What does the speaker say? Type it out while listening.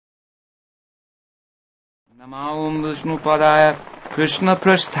नमो विष्णुपदाय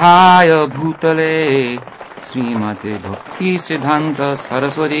कृष्णपृष्ठाय भूतले श्रीमते भक्तिसिद्धान्त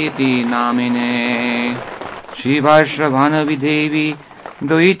सरस्वती नामिने श्रीभाष्यभानविदेवी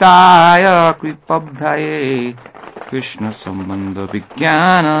द्वैताय कृपब्धाये कृष्णसम्बन्ध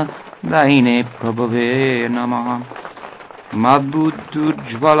विज्ञान दायिने प्रभवे नमः।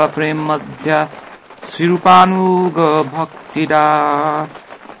 मद्बुद्धुज्ज्वल प्रेम मध्य श्रीरूपानुग भक्तिदा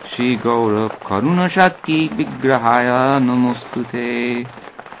श्री गौर करुण शक्ति विग्रहाय नमोस्तुते।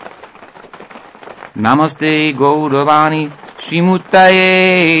 नमस्ते गौरवाणी श्रीमूर्तये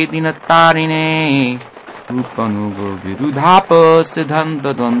दीनतारिणे रूपनुग विरुधाप सिद्धान्त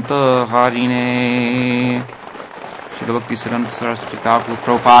दंत हरिणे। श्रील भक्तिसिद्धांत सरस्वती ठाकुर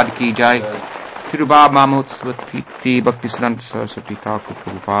प्रभुपाद की जय। तिरुभाव महोत्सव तिथि भक्तिसिद्धांत सरस्वती ठाकुर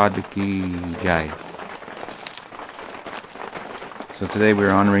प्रभुपाद की जय। So today we are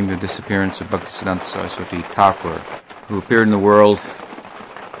honoring the disappearance of Bhaktisiddhanta Saraswati Thakura, who appeared in the world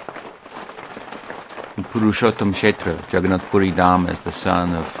in Purushottam Kshetra, Jagannath Puri Dham, as the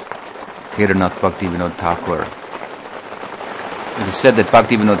son of Kedarnath Bhaktivinoda Thakur. It is said that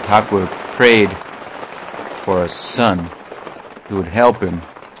Bhaktivinoda Thakur prayed for a son who would help him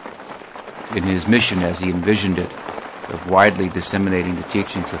in his mission as he envisioned it of widely disseminating the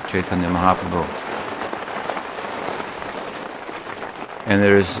teachings of Chaitanya Mahaprabhu. And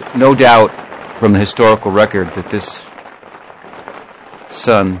there is no doubt from the historical record that this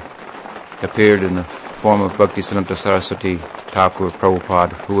son appeared in the form of Bhaktisiddhanta Saraswati Thakura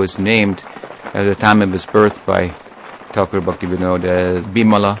Prabhupada, who was named at the time of his birth by Thakur Bhaktivinoda as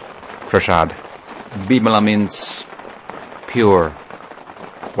Bimala Prasad. Bimala means pure,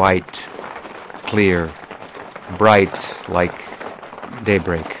 white, clear, bright like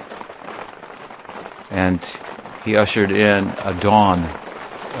daybreak. And he ushered in a dawn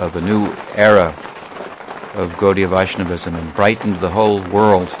of a new era of Gaudiya Vaishnavism and brightened the whole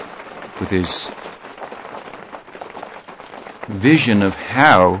world with his vision of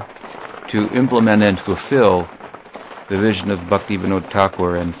how to implement and fulfill the vision of Bhaktivinoda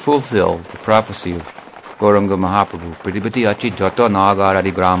Thakur and fulfill the prophecy of Gauranga Mahaprabhu, Pratipati Achi Jata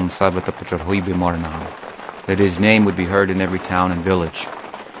Nagaradi Gram Sarvata Putra Hui Bimorna, that his name would be heard in every town and village.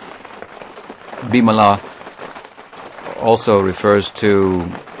 Bimala also refers to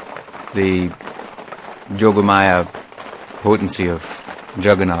the Yogamaya potency of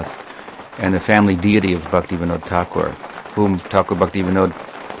Jagannath and the family deity of Bhaktivinoda Thakur, whom Thakur Bhaktivinoda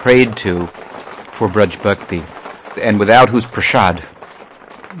prayed to for Braj Bhakti, and without whose prasad,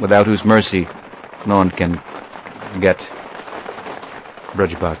 without whose mercy, no one can get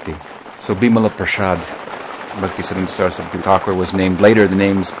Braj Bhakti. So Bimala Prasad, Bhaktisiddhanta Saraswati Thakura, was named later. The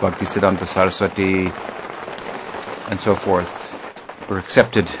names Bhaktisiddhanta Saraswati and so forth were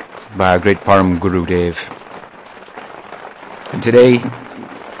accepted by our great Param Guru Dev. And today,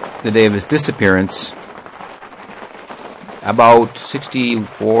 the day of his disappearance, about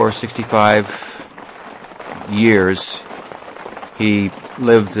 65 years, he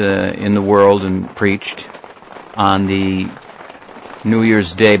lived in the world and preached. On the New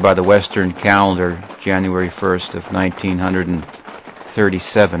Year's Day by the Western calendar, January 1st of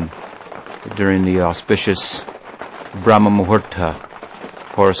 1937, during the auspicious Brahma Muhurta,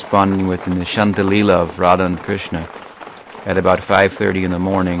 corresponding with the Nishanta Leela of Radha and Krishna, at about 5:30 in the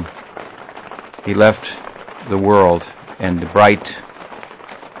morning, he left the world, and the bright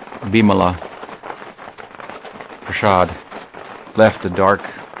Bimala Prasad left a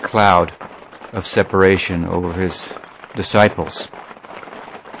dark cloud of separation over his disciples.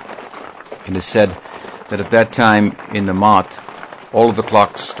 It is said that at that time in the Mat, all of the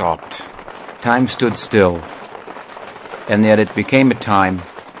clocks stopped. Time stood still. And yet it became a time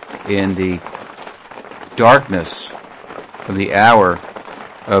in the darkness of the hour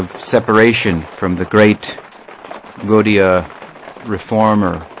of separation from the great Gaudiya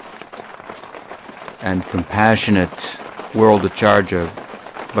reformer and compassionate world Acharya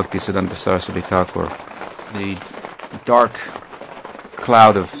Bhaktisiddhanta Saraswati Thakura. The dark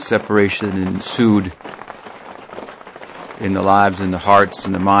cloud of separation ensued in the lives and the hearts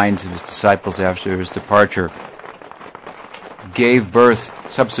and the minds of his disciples after his departure, gave birth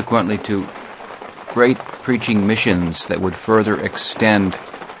subsequently to great preaching missions that would further extend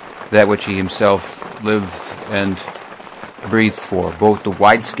that which he himself lived and breathed for, both the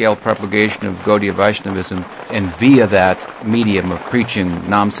wide-scale propagation of Gaudiya Vaishnavism and via that medium of preaching,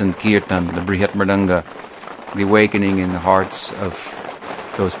 Nam Sankirtan, the Brihat Mridanga, the awakening in the hearts of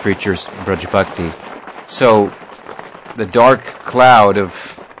those preachers, Braj Bhakti. So the dark cloud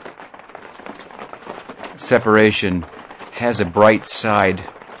of separation has a bright side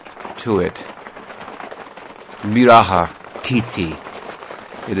to it. Viraha Tithi.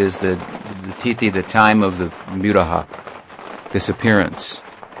 It is the Tithi, the time of the Viraha, disappearance.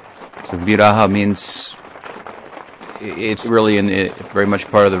 So Viraha means, it's really very much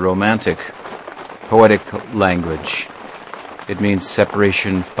part of the romantic, poetic language. It means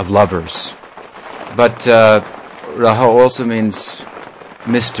separation of lovers. But Raha also means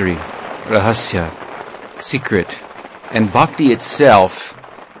mystery, rahasya, secret. And bhakti itself,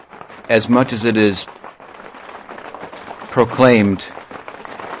 as much as it is proclaimed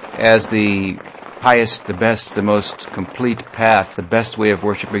as the highest, the best, the most complete path, the best way of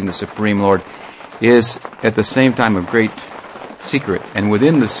worshiping the Supreme Lord, is at the same time a great secret. And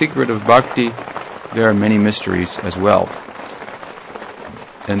within the secret of bhakti, there are many mysteries as well.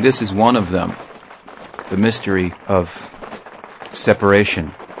 And this is one of them, the mystery of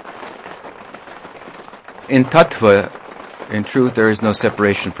separation. In tattva, in truth, there is no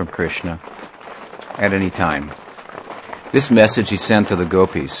separation from Krishna at any time. This message he sent to the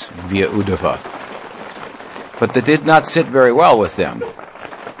gopis via Uddhava. But that did not sit very well with them.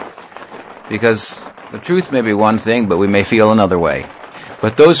 Because the truth may be one thing, but we may feel another way.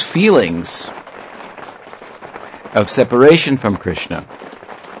 But those feelings of separation from Krishna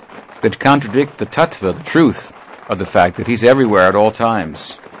that contradict the tattva, the truth of the fact that he's everywhere at all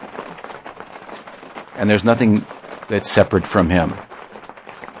times, and there's nothing that's separate from him,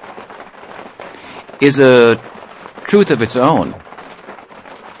 is a truth of its own,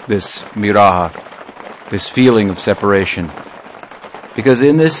 this viraha, this feeling of separation. Because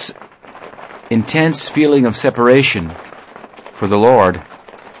in this intense feeling of separation for the Lord,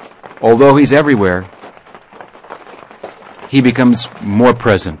 although he's everywhere, he becomes more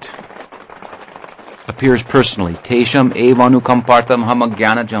present, appears personally. Tesham evanukampartam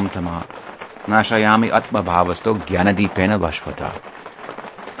hamagyana jamtama nashayami atma bhavasto gyanadipena vashvata.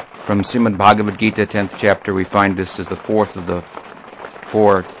 From Srimad Bhagavad Gita, 10th chapter, we find this as the fourth of the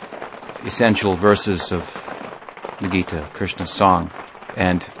 4 essential verses of the Gita, Krishna's song.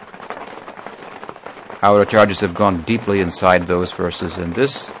 And our acharyas have gone deeply inside those verses. And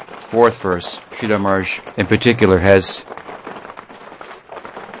this 4th verse, Sridhar Maharaj in particular has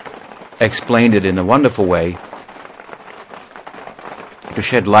explained it in a wonderful way to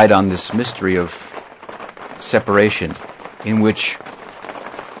shed light on this mystery of separation, in which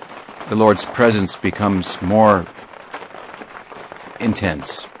the Lord's presence becomes more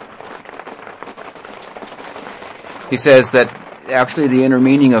intense. He says that actually the inner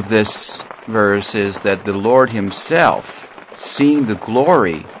meaning of this verse is that the Lord himself, seeing the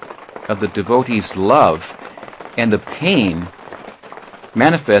glory of the devotees' love and the pain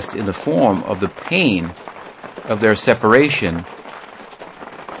manifest in the form of the pain of their separation,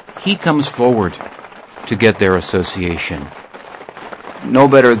 he comes forward to get their association. No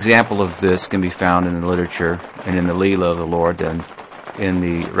better example of this can be found in the literature and in the Leela of the Lord than in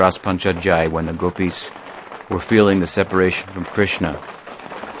the Ras Panchadhyay, when the gopis were feeling the separation from Krishna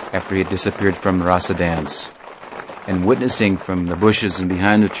after he had disappeared from the rasa dance, and witnessing from the bushes and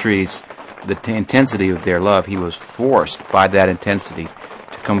behind the trees the intensity of their love. He was forced by that intensity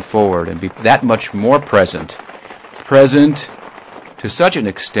to come forward and be that much more present to such an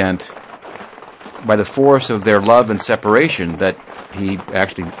extent by the force of their love and separation that he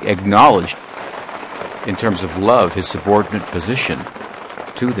actually acknowledged, in terms of love, his subordinate position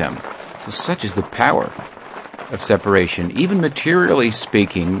to them. So such is the power of separation. Even materially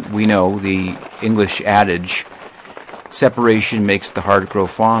speaking, we know the English adage, separation makes the heart grow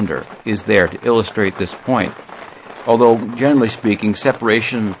fonder, is there to illustrate this point. Although, generally speaking,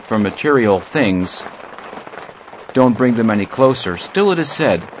 separation from material things don't bring them any closer, still it is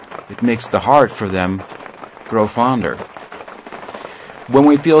said it makes the heart for them grow fonder. When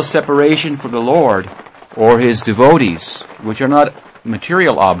we feel separation from the Lord or his devotees, which are not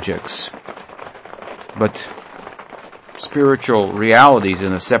material objects, but spiritual realities,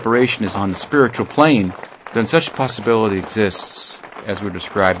 and the separation is on the spiritual plane, then such possibility exists, as we're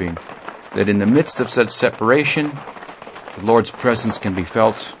describing, that in the midst of such separation, the Lord's presence can be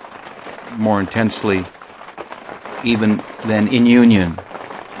felt more intensely even than in union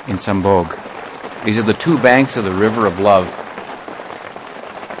in Sambhog. These are the two banks of the river of love,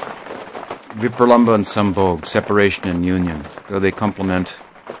 Vipralamba and Sambhog, separation and union, though they complement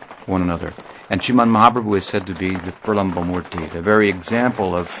one another. And Sriman Mahaprabhu is said to be the Vipralamba Murti, the very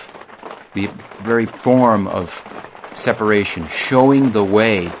example of the very form of separation, showing the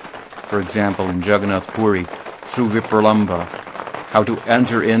way, for example, in Jagannath Puri, through Vipralamba, how to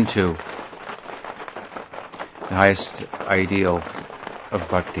enter into the highest ideal of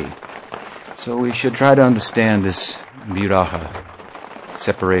bhakti. So we should try to understand this viraha,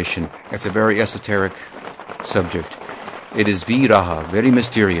 separation. It's a very esoteric subject. It is viraha, very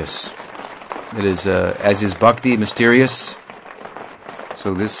mysterious. It is, as is bhakti, mysterious.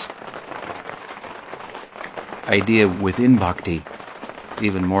 So this idea within bhakti,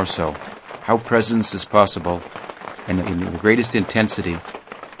 even more so. How presence is possible, and in the greatest intensity,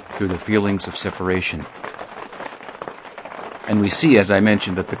 through the feelings of separation. And we see, as I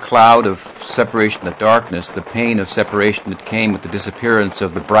mentioned, that the cloud of separation, the darkness, the pain of separation that came with the disappearance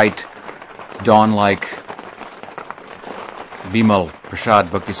of the bright, dawn-like Bimal Prasad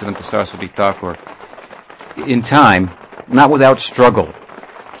Bhaktisiddhanta Saraswati Thakura, in time, not without struggle,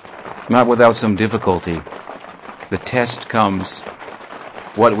 not without some difficulty, the test comes,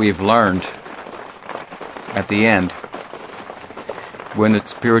 what we've learned at the end. When the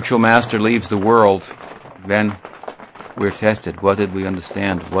spiritual master leaves the world, then we're tested. What did we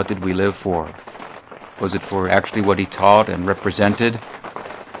understand? What did we live for? Was it for actually what he taught and represented?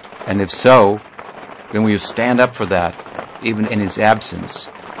 And if so, then we stand up for that, even in his absence,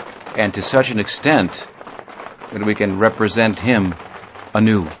 and to such an extent that we can represent him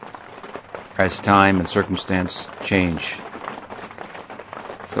anew as time and circumstance change.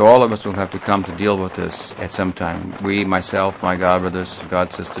 So all of us will have to come to deal with this at some time. We, myself, my God brothers,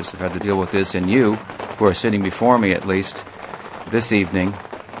 God sisters, have had to deal with this, and you, who are sitting before me at least this evening,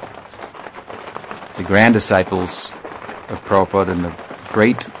 the grand disciples of Prabhupada and the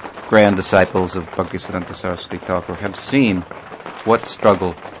great grand disciples of Bhaktisiddhanta Saraswati Thakura, have seen what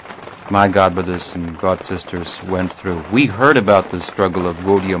struggle my God brothers and God sisters went through. We heard about the struggle of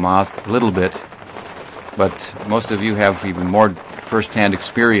Gaudiya Math a little bit, but most of you have even more first-hand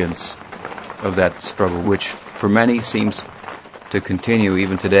experience of that struggle, which for many seems to continue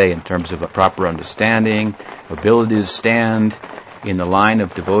even today in terms of a proper understanding, ability to stand in the line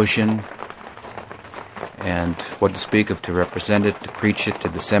of devotion, and what to speak of to represent it, to preach it, to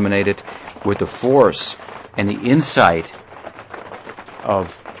disseminate it, with the force and the insight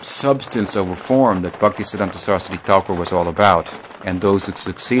of substance over form that Bhaktisiddhanta Saraswati Thakura was all about. And those who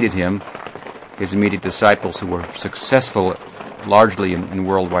succeeded him, his immediate disciples who were successful largely in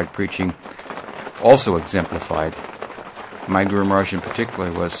worldwide preaching, also exemplified. My Guru Maharaj in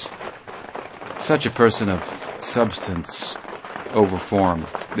particular was such a person of substance over form.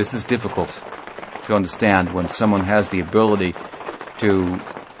 This is difficult to understand when someone has the ability to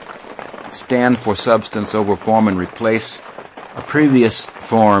stand for substance over form and replace a previous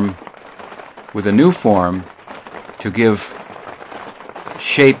form with a new form to give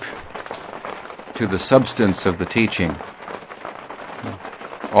shape to the substance of the teaching.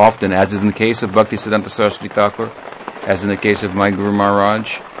 Often, as is in the case of Bhaktisiddhanta Saraswati Thakura, as in the case of my Guru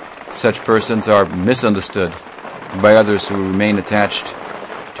Maharaj, such persons are misunderstood by others who remain attached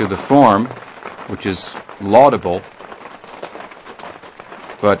to the form, which is laudable,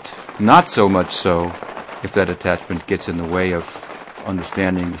 but not so much so if that attachment gets in the way of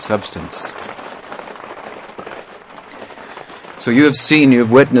understanding the substance. So you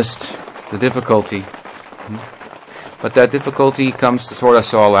have witnessed the difficulty, but that difficulty comes to sort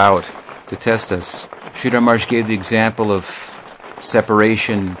us all out, to test us. Srila Maharaj gave the example of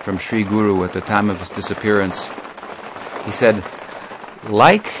separation from Sri Guru at the time of his disappearance. He said,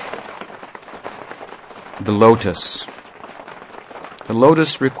 like the lotus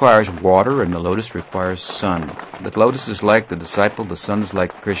requires water and the lotus requires sun. The lotus is like the disciple, the sun is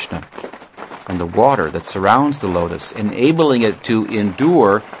like Krishna. And the water that surrounds the lotus, enabling it to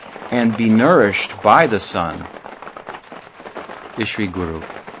endure and be nourished by the sun, is Sri Guru.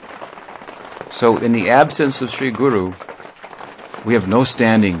 So in the absence of Sri Guru, we have no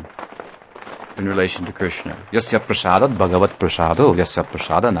standing in relation to Krishna. Yasya prasadat bhagavat prasado, yasya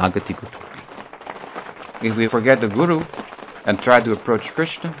prasada nagati guru. If we forget the Guru and try to approach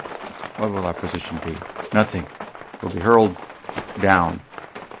Krishna, what will our position be? Nothing. We'll be hurled down,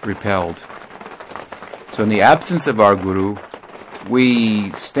 repelled. So in the absence of our Guru,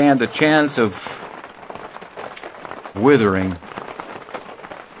 we stand a chance of withering.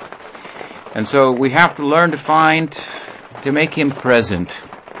 And so we have to learn to make him present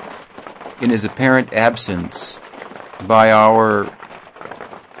in his apparent absence by our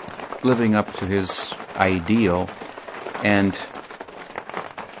living up to his ideal and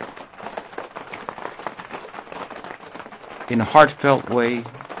in a heartfelt way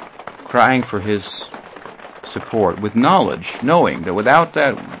crying for his support with knowledge, knowing that without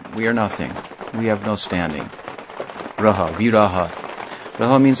that we are nothing. We have no standing. Raha, viraha.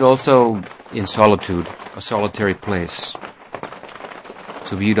 Raha means also in solitude, a solitary place.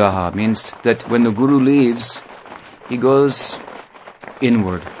 So viraha means that when the Guru leaves, he goes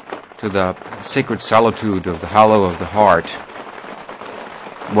inward to the sacred solitude of the hollow of the heart.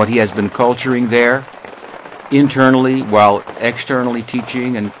 What he has been culturing there internally while externally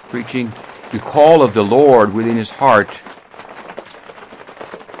teaching and preaching. The call of the Lord within his heart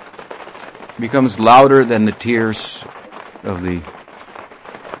becomes louder than the tears of the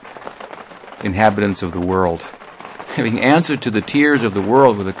inhabitants of the world. Having answered to the tears of the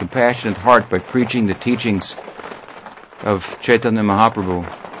world with a compassionate heart by preaching the teachings of Chaitanya Mahaprabhu,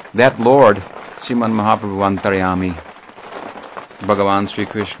 that Lord, Sriman Mahaprabhu Antaryami, Bhagavan Sri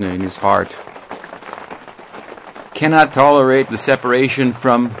Krishna in his heart, cannot tolerate the separation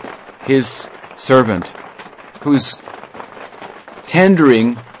from his servant, who's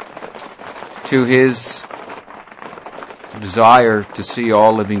tendering to his desire to see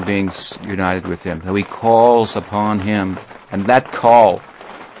all living beings united with him. So he calls upon him, and that call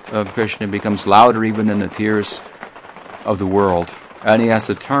of Krishna becomes louder even than the tears of the world. And he has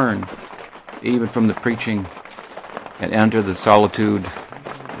to turn even from the preaching and enter the solitude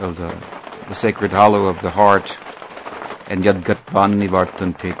of the sacred hollow of the heart, and yadgatvan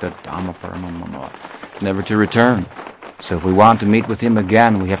nivartante tad dhamma paramam mama, never to return. So if we want to meet with him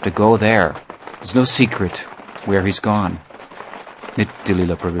again, we have to go there. There's no secret where he's gone.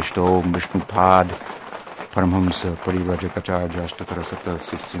 Nittilila pravishto Vishnupad Paramhamsa Parivrajakacarya Ashtakara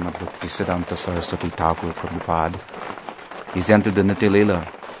Srila Bhaktisiddhanta Saraswati Thakura Tirobhava. He's entered the Nittilila.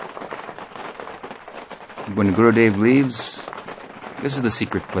 When Gurudev leaves, this is the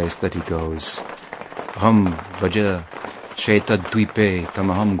secret place that he goes. Aham Vaja Sheta Dvipe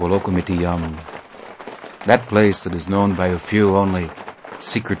Tamaham Golokamitiyam. That place that is known by a few only,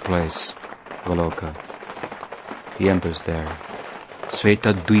 secret place, Goloka. He enters there.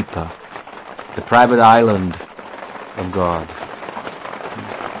 Sveta Dvipa, the private island of God.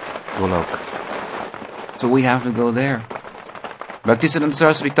 Golok. So we have to go there. Bhaktisiddhanta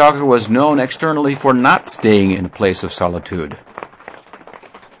Saraswati Thakura was known externally for not staying in a place of solitude,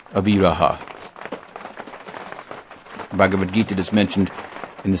 of viraha. Bhagavad Gita is mentioned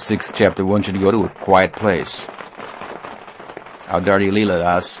in the 6th chapter, one should go to a quiet place. Audari Leela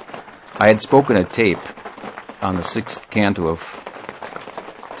Das, I had spoken a tape on the 6th canto of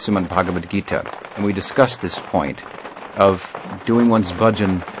Srimad Bhagavad Gita, and we discussed this point of doing one's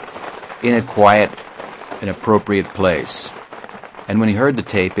bhajan in a quiet and appropriate place. And when he heard the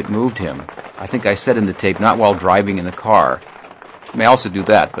tape, it moved him. I think I said in the tape, not while driving in the car. You may also do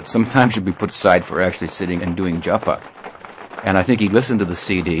that, but sometimes should be put aside for actually sitting and doing japa. And I think he listened to the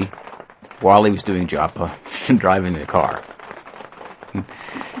CD while he was doing japa and driving the car.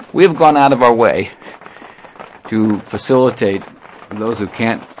 We have gone out of our way to facilitate those who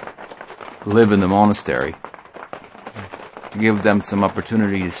can't live in the monastery, to give them some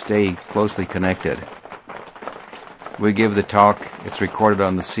opportunity to stay closely connected. We give the talk, it's recorded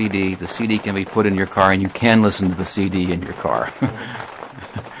on the CD. The CD can be put in your car, and you can listen to the CD in your car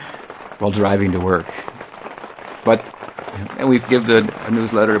while driving to work. And we give a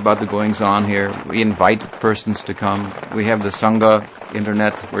newsletter about the goings-on here. We invite persons to come. We have the Sangha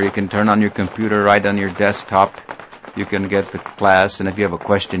internet where you can turn on your computer right on your desktop. You can get the class, and if you have a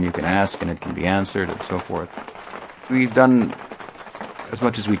question, you can ask, and it can be answered, and so forth. We've done as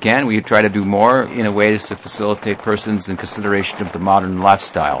much as we can. We try to do more in a way to facilitate persons in consideration of the modern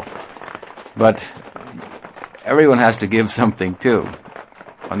lifestyle. But everyone has to give something, too,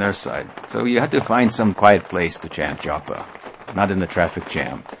 on their side. So you have to find some quiet place to chant japa, not in the traffic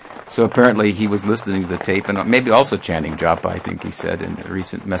jam. So apparently he was listening to the tape, and maybe also chanting japa, I think he said in a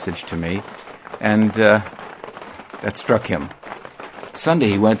recent message to me. And that struck him. Sunday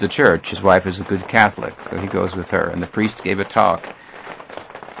he went to church. His wife is a good Catholic, so he goes with her. And the priest gave a talk.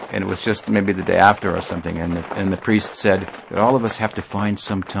 And it was just maybe the day after or something. And the priest said that all of us have to find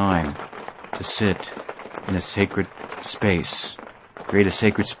some time to sit in a sacred space, create a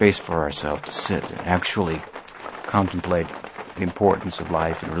sacred space for ourselves to sit and actually contemplate the importance of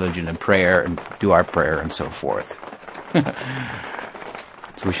life and religion and prayer and do our prayer and so forth.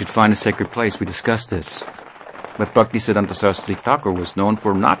 So we should find a sacred place. We discussed this. But Bhaktisiddhanta Saraswati Thakura was known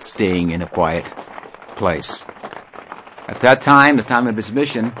for not staying in a quiet place. At that time, the time of his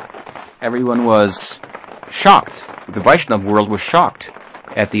mission, everyone was shocked. The Vaishnava world was shocked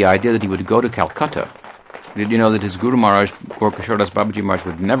at the idea that he would go to Calcutta. Did you know that his Guru Maharaj, Gaur Kishoredas Babaji Maharaj,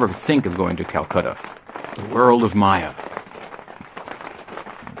 would never think of going to Calcutta, the world of Maya?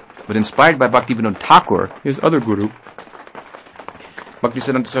 But inspired by Bhaktivinoda Thakur, his other guru,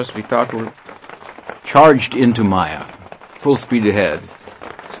 Bhaktisiddhanta Saraswati Thakura charged into Maya, full speed ahead,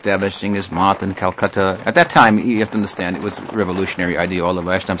 establishing his math in Calcutta. At that time, you have to understand, it was a revolutionary idea. All the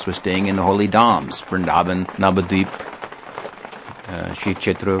Vaishnavas were staying in the holy dhams, Vrindavan, Navadvip, Shri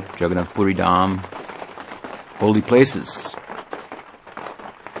Kshetra, Jagannath Puri Dham, holy places.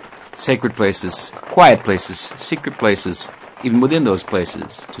 sacred places, quiet places, secret places, even within those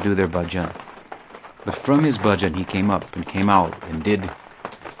places, to do their bhajan. But from his bhajan he came up and came out and did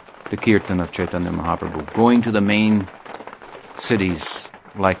the kirtan of Chaitanya Mahaprabhu, going to the main cities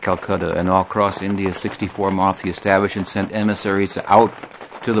like Calcutta and all across India. 64 months he established and sent emissaries out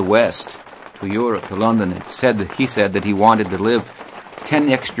to the west, to Europe, to London. He said that he wanted to live 10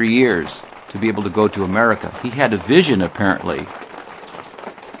 extra years to be able to go to America. He had a vision, apparently,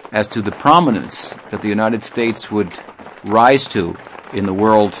 as to the prominence that the United States would rise to in the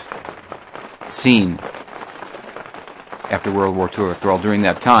world scene after World War II. After all, during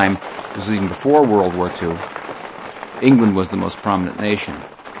that time, it was even before World War II, England was the most prominent nation.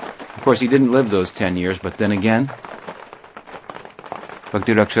 Of course, he didn't live those 10 years, but then again,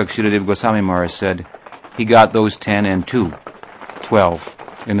 Bhakti Rakshak Shiradev Goswami Maharaj said he got those 10 and 12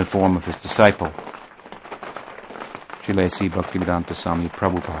 in the form of his disciple, Srila Bhaktisiddhanta Swami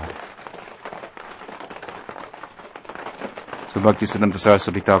Prabhupada. So Bhaktisiddhanta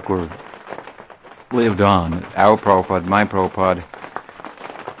Saraswati Thakura lived on. Our Prabhupada, my Prabhupada,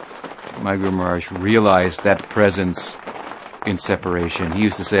 my Guru Maharaj realized that presence in separation. He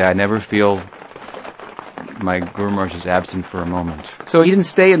used to say, I never feel my Guru Maharaj is absent for a moment. So he didn't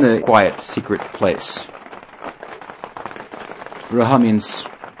stay in the quiet, secret place. Raha means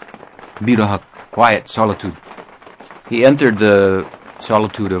viraha, quiet, solitude. He entered the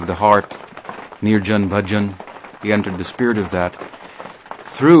solitude of the heart, nirjan bhajan. He entered the spirit of that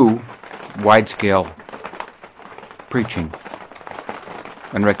through wide-scale preaching,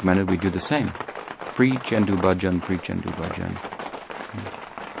 and recommended we do the same. Preach and do bhajan, preach and do bhajan.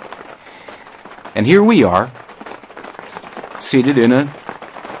 And here we are, seated in a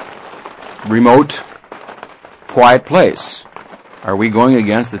remote, quiet place. Are we going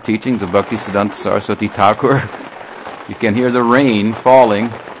against the teachings of Bhaktisiddhanta Saraswati Thakura? You can hear the rain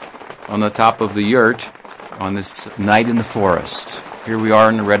falling on the top of the yurt on this night in the forest. Here we are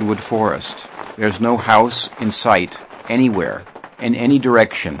in the redwood forest. There's no house in sight anywhere, in any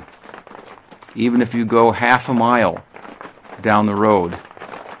direction. Even if you go half a mile down the road,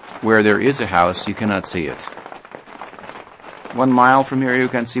 where there is a house, you cannot see it. 1 mile from here, you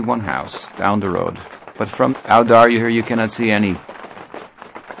can see one house down the road. But from Audar, you cannot see any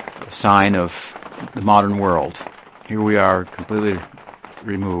sign of the modern world. Here we are, completely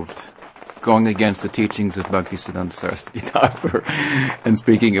removed, going against the teachings of Bhaktisiddhanta Saraswati Thakura and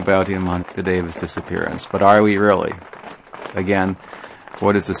speaking about him on the day of his disappearance. But are we really? Again,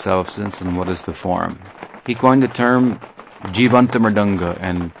 what is the substance and what is the form? He coined the term Jivanta Mridanga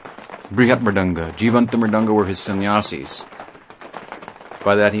and Brihat Mridanga. Jivanta Mridanga were his sannyasis.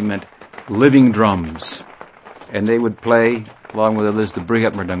 By that he meant living drums. And they would play, along with others, the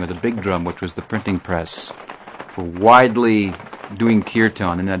Brihat Mridanga, the big drum, which was the printing press, for widely doing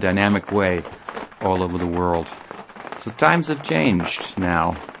kirtan in a dynamic way all over the world. So times have changed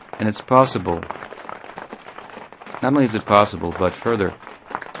now, and it's possible. Not only is it possible, but further,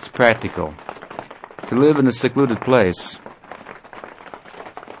 it's practical to live in a secluded place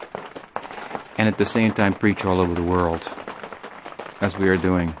and at the same time preach all over the world, as we are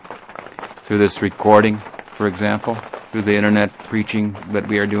doing. Through this recording, for example, through the internet preaching that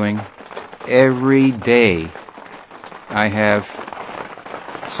we are doing, every day I have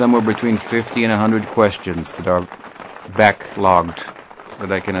somewhere between 50 and 100 questions that are backlogged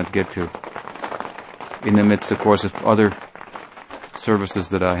that I cannot get to. In the midst, of course, of other services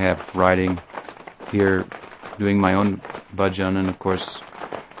that I have, writing here, doing my own bhajan, and of course,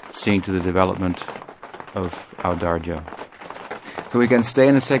 seeing to the development of Audarja. So we can stay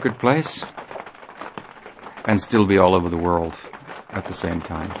in a sacred place and still be all over the world at the same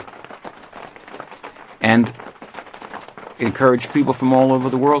time. And encourage people from all over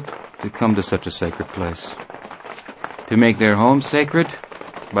the world to come to such a sacred place, to make their home sacred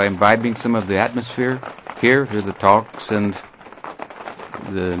by imbibing some of the atmosphere here, through the talks and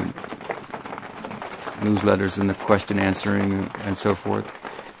the newsletters and the question answering and so forth.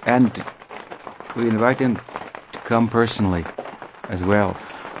 And we invite them to come personally as well,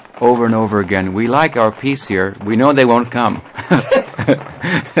 over and over again. We like our peace here. We know they won't come.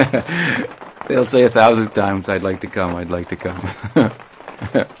 They'll say 1,000 times, I'd like to come, I'd like to come.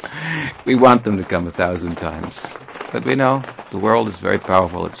 We want them to come 1,000 times. But we know the world is very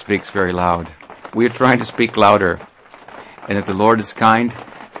powerful. It speaks very loud. We are trying to speak louder. And if the Lord is kind,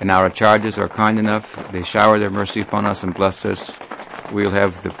 and our acharyas are kind enough, they shower their mercy upon us and bless us, we'll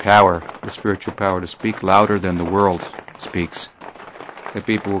have the power, the spiritual power, to speak louder than the world speaks. That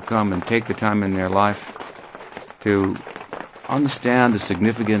people will come and take the time in their life to understand the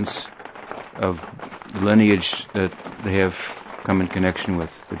significance of the lineage that they have come in connection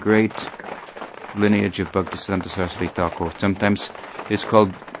with the great lineage of Bhaktisiddhanta Saraswati Thakura. Sometimes it's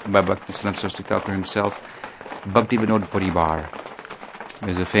called by Bhaktisiddhanta Saraswati Thakura himself, Bhakti Vinod Paribar.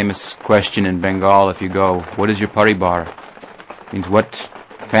 There's a famous question in Bengal, if you go, what is your Paribar? It means what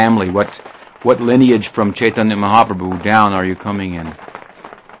family, what lineage from Chaitanya Mahaprabhu down are you coming in?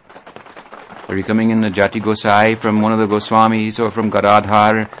 Are you coming in the Jati Gosai from one of the Goswamis, or from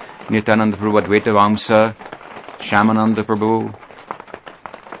Gadadhar, Nityananda Prabhu, Advaita Vamsa, Shyamananda Prabhu?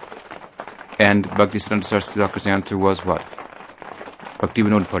 And Bhaktisiddhanta Saraswati Thakura's answer was what? Bhakti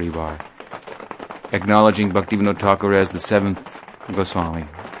Vinod Paribar. Acknowledging Bhakti Vinod Thakur as the seventh Goswami.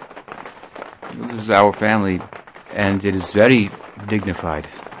 This is our family, and it is very dignified.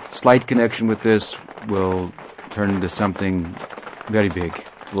 Slight connection with this will turn into something very big.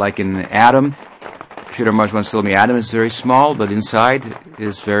 Like in an atom, Sridhar Maharaj once told me, atom is very small, but inside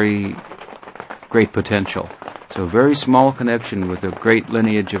is very great potential. So a very small connection with a great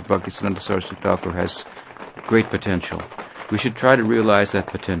lineage of Bhaktisiddhanta Saraswati Thakur has great potential. We should try to realize that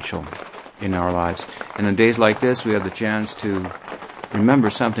potential in our lives. And on days like this, we have the chance to remember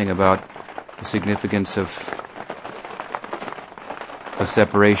something about the significance of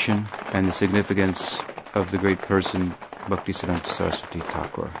separation and the significance of the great person Bhaktisiddhanta Saraswati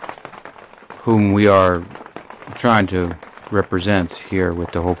Thakura, whom we are trying to represent here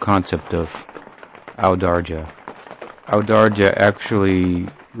with the whole concept of Audarja. Audarja actually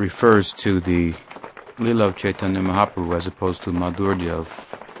refers to the Lila of Chaitanya Mahaprabhu as opposed to Madhurya of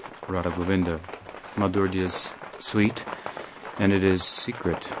Radha Govinda. Madhurya is sweet, and it is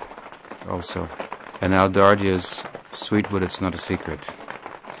secret also. And Audarja is sweet, but it's not a secret.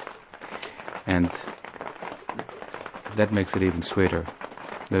 And that makes it even sweeter.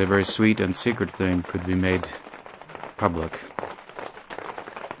 That a very sweet and secret thing could be made public.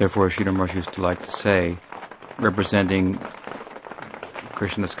 Therefore, Sridhar Maharaj used to like to say, representing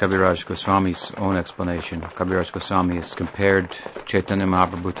Krishnadas Kaviraj Goswami's own explanation, Kaviraj Goswami has compared Chaitanya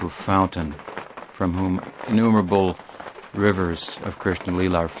Mahaprabhu to a fountain from whom innumerable rivers of Krishna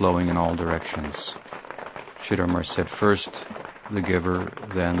Lila are flowing in all directions. Sridhar Maharaj said, first the giver,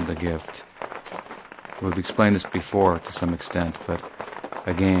 then the gift. We've explained this before to some extent, but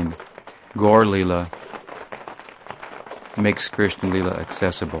again, Gaur Lila makes Krishna Lila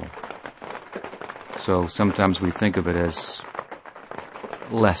accessible. So sometimes we think of it as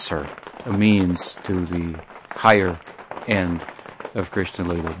lesser, a means to the higher end of Krishna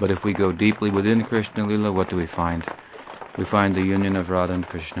Lila. But if we go deeply within Krishna Lila, what do we find? We find the union of Radha and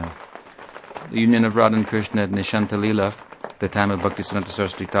Krishna. The union of Radha and Krishna at Nishanta Lila, the time of Bhaktisiddhanta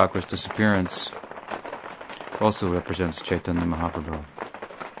Saraswati Thakura's disappearance, also represents Chaitanya Mahaprabhu.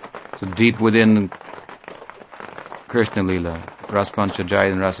 So deep within Krishna Lila,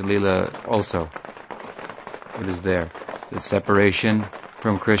 Raspanchajaya and Rasa Lila also, it is there. The separation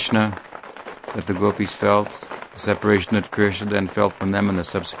from Krishna that the gopis felt, the separation that Krishna then felt from them in the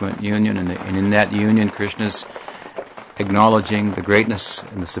subsequent union, and in that union Krishna's acknowledging the greatness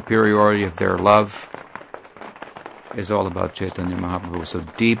and the superiority of their love is all about Chaitanya Mahaprabhu. So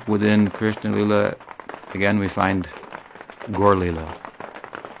deep within Krishna Lila, again we find Gaur Lila.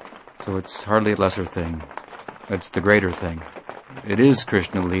 So it's hardly a lesser thing. It's the greater thing. It is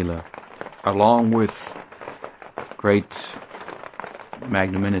Krishna Lila, along with great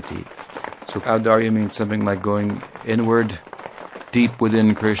magnanimity. So Audarya means something like going inward, deep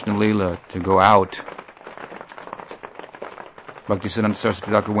within Krishna Lila, to go out. Bhaktisiddhanta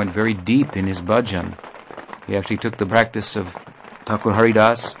Saraswati Thakura went very deep in his bhajan. He actually took the practice of Thakur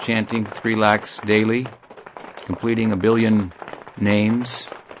Haridas, chanting 3 lakhs daily, completing 1 billion names,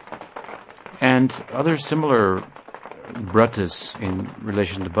 and other similar vratas in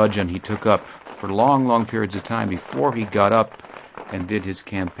relation to bhajan he took up for long, long periods of time before he got up and did his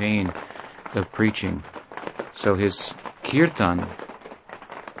campaign of preaching. So his kirtan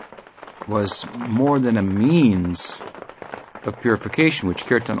was more than a means of purification, which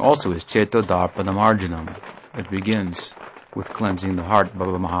kirtan also is, Cheto Darpanam Arjanam. It begins with cleansing the heart,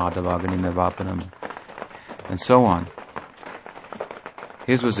 Bhava Mahadavaganina Vapanam, and so on.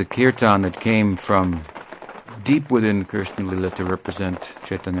 His was a kirtan that came from deep within Krishna Lila to represent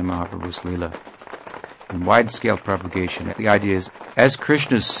Chaitanya Mahaprabhu's Lila in wide-scale propagation. The idea is, as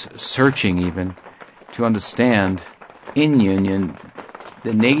Krishna's searching even to understand in union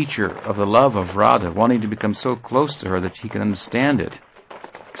the nature of the love of Radha, wanting to become so close to her that he can understand it,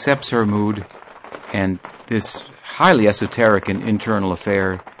 accepts her mood, and this highly esoteric and internal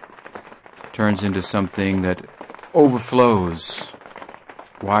affair turns into something that overflows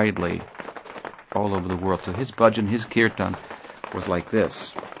widely all over the world. So his bhajan, his kirtan was like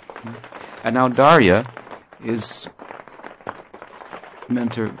this. And now Darya is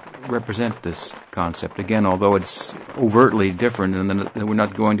meant to represent this concept. Again, although it's overtly different, and then we're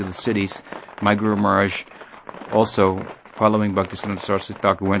not going to the cities. My Guru Maharaj also, following Bhaktisiddhanta Saraswati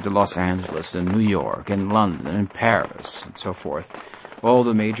Thakura, went to Los Angeles and New York and London and Paris and so forth, all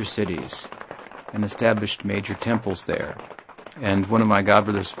the major cities, and established major temples there. And one of my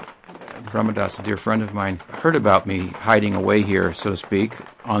godbrothers, Brahmadas, a dear friend of mine, heard about me hiding away here, so to speak,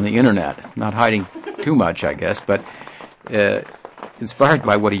 on the internet. Not hiding too much, I guess, but inspired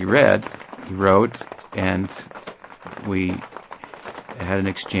by what he read, he wrote, and we had an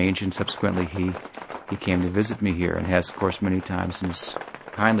exchange, and subsequently he came to visit me here, and has, of course, many times, and is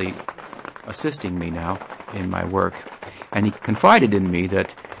kindly assisting me now in my work. And he confided in me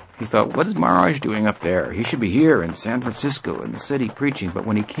that he thought, what is Maharaj doing up there? He should be here in San Francisco, in the city, preaching. But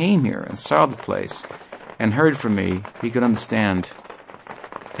when he came here and saw the place and heard from me, he could understand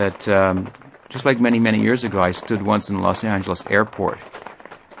that, just like many, many years ago, I stood once in the Los Angeles airport,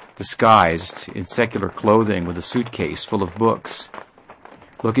 disguised in secular clothing with a suitcase full of books,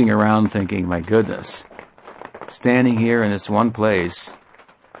 looking around thinking, my goodness, standing here in this one place,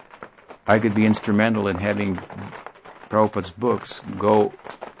 I could be instrumental in having Prabhupada's books go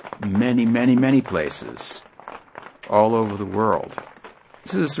many, many, many places all over the world.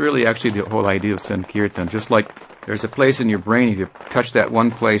 This is really actually the whole idea of Sankirtan. Just like there's a place in your brain, if you touch that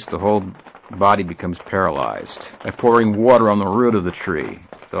one place, the whole body becomes paralyzed. By pouring water on the root of the tree,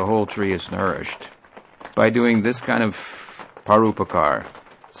 the whole tree is nourished. By doing this kind of parupakar,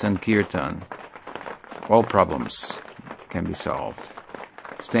 Sankirtan, all problems can be solved.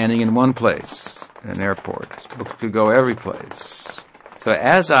 Standing in one place, in an airport, books could go every place. So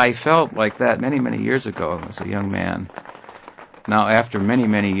as I felt like that many, many years ago as a young man, now after many,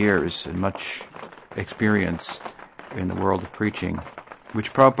 many years and much experience in the world of preaching,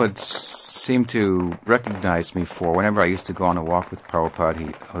 which Prabhupada seemed to recognize me for. Whenever I used to go on a walk with Prabhupada,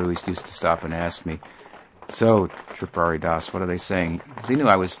 he always used to stop and ask me, so, Tripurari Das, what are they saying? Because he knew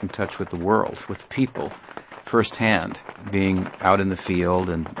I was in touch with the world, with people, firsthand, being out in the field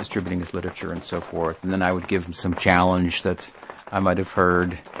and distributing his literature and so forth. And then I would give him some challenge that I might have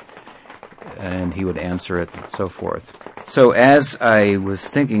heard, and he would answer it and so forth. So as I was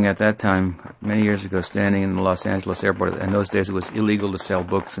thinking at that time, many years ago, standing in the Los Angeles airport, in those days it was illegal to sell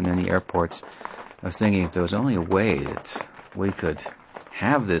books in any airports, I was thinking if there was only a way that we could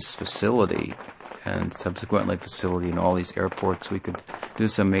have this facility and subsequently facility in all these airports, we could do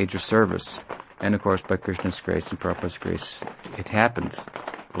some major service. And of course, by Krishna's grace and Prabhupada's grace, it happened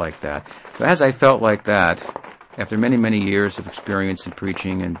like that. So as I felt like that, after many, many years of experience in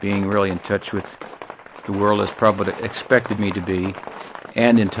preaching and being really in touch with the world as Prabhupada expected me to be,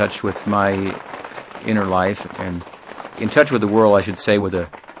 and in touch with my inner life, and in touch with the world, I should say, with a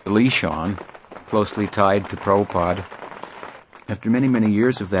leash on, closely tied to Prabhupada, after many, many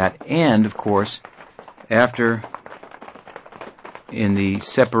years of that, and of course, after, in the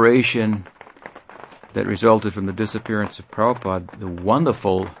separation that resulted from the disappearance of Prabhupada, the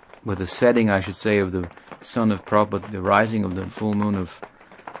wonderful, with the setting, I should say, of the son of Prabhupada, the rising of the full moon of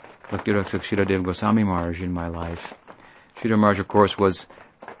Bhaktivedanta Sridhar Goswami Maharaj in my life. Sridhar Maharaj, of course, was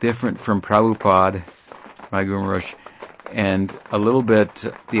different from Prabhupada, my Guru Maharaj, and a little bit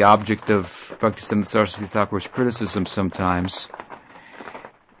the object of Bhaktisiddhanta Saraswati Thakura's criticism sometimes.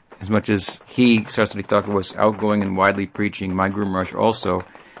 As much as he, Saraswati Thakura, was outgoing and widely preaching, my Guru Maharaj also,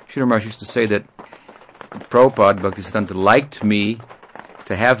 Sridhar Maharaj used to say that Prabhupada, Bhaktisiddhanta, liked me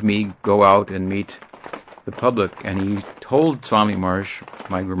to have me go out and meet the public, and he told Swami Maharaj,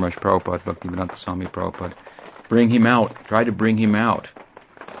 my Guru Maharaj Prabhupada, Bhaktivedanta Swami Prabhupada, bring him out, try to bring him out.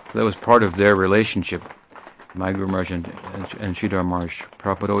 So that was part of their relationship, my Guru Maharaj and Sridhar Maharaj.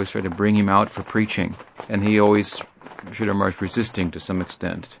 Prabhupada always tried to bring him out for preaching, and he always, Sridhar Maharaj, resisting to some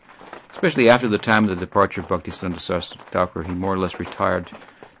extent. Especially after the time of the departure of Bhaktisiddhanta Saraswati Thakura, he more or less retired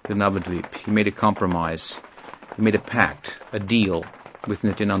to Navadvip. He made a compromise. He made a pact, a deal with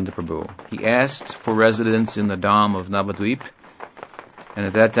Nityananda Prabhu. He asked for residence in the Dham of Navadvip, and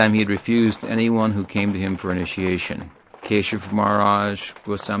at that time he had refused anyone who came to him for initiation. Keshav Maharaj,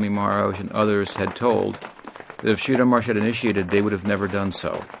 Goswami Maharaj, and others had told that if Sridhar Maharaj had initiated, they would have never done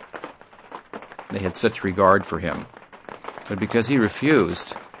so. They had such regard for him. But because he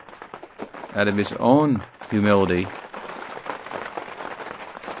refused, out of his own humility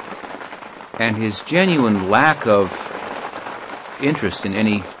and his genuine lack of interest in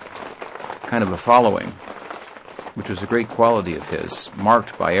any kind of a following, which was a great quality of his,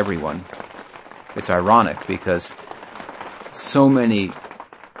 marked by everyone. It's ironic because so many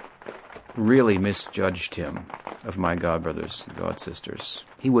really misjudged him, of my godbrothers and godsisters.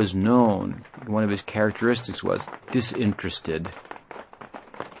 He was known, one of his characteristics was disinterested.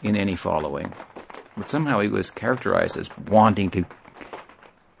 in any following. But somehow he was characterized as wanting to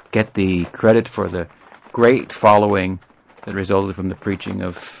get the credit for the great following that resulted from the preaching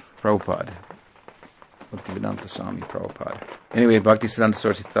of Prabhupada, Bhaktivedanta Swami Prabhupada. Anyway, Bhaktisiddhanta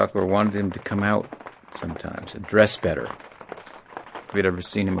Saraswati Thakura wanted him to come out sometimes and dress better. If we'd ever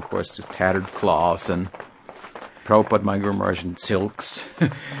seen him, of course, with tattered cloths and Prabhupada, my Guru Maharaj, in silks.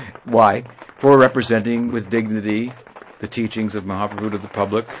 Why? For representing with dignity the teachings of Mahaprabhu to the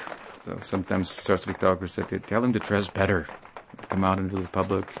public. So sometimes Saraswati Thakura said, tell him to dress better, come out into the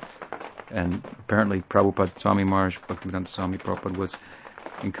public. And apparently Prabhupada, Swami Maharaj, Bhaktivedanta Swami Prabhupada was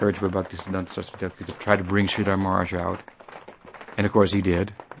encouraged by Bhaktisiddhanta Saraswati Thakura to try to bring Sridhar Maharaj out. And of course he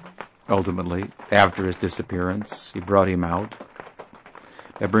did, ultimately. After his disappearance, he brought him out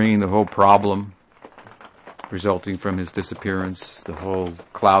by bringing the whole problem resulting from his disappearance, the whole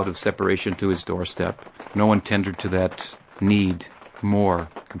cloud of separation to his doorstep. No one tendered to that need more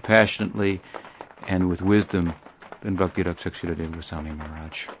compassionately and with wisdom than Bhakti-Raksha Sridhar Goswami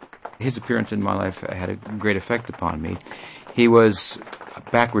Maharaj. His appearance in my life had a great effect upon me. He was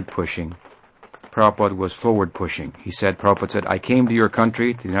backward-pushing. Prabhupada was forward-pushing. Prabhupada said, I came to your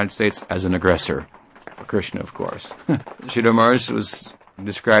country, to the United States, as an aggressor. For Krishna, of course. Sridhar Maharaj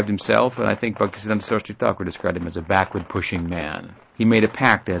described himself, and I think Bhaktisiddhanta Saraswati Thakura described him as a backward-pushing man. He made a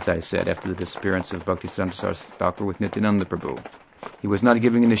pact, as I said, after the disappearance of Bhaktisiddhanta Saraswati Thakura with Nityananda Prabhu. He was not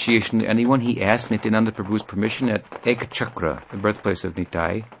giving initiation to anyone. He asked Nityananda Prabhu's permission at Ekachakra, the birthplace of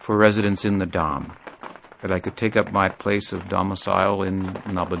Nitai, for residence in the Dham, that I could take up my place of domicile in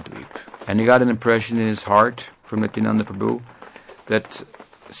Navadvip. And he got an impression in his heart from Nityananda Prabhu that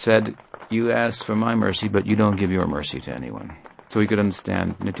said, you ask for my mercy, but you don't give your mercy to anyone. So he could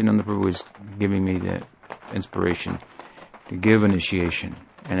understand, Nityananda Prabhu is giving me the inspiration to give initiation.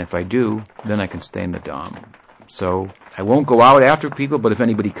 And if I do, then I can stay in the Dham. So I won't go out after people, but if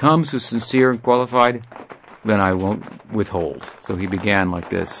anybody comes who's sincere and qualified, then I won't withhold. So he began like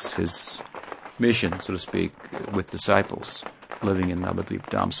this, his mission, so to speak, with disciples living in Navadvip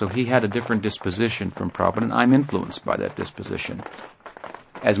Dham. So he had a different disposition from Prabhupada, and I'm influenced by that disposition,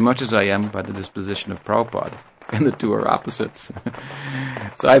 as much as I am by the disposition of Prabhupada. And the two are opposites.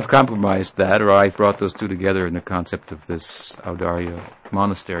 So I've compromised that, or I've brought those two together in the concept of this Audarya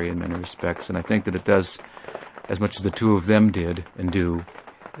monastery in many respects. And I think that it does, as much as the two of them did and do,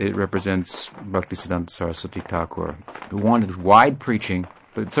 it represents Bhaktisiddhanta Saraswati Thakura, who wanted wide preaching,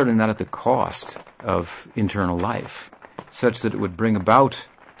 but certainly not at the cost of internal life, such that it would bring about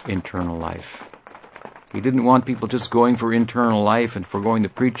internal life. He didn't want people just going for internal life and foregoing the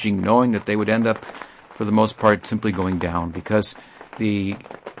preaching, knowing that they would end up, for the most part, simply going down, because the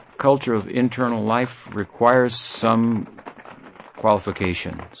culture of internal life requires some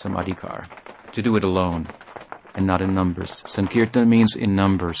qualification, some adhikar, to do it alone and not in numbers. Sankirtan means in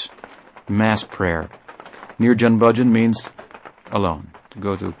numbers. Mass prayer. Nirjan bhajan means alone, to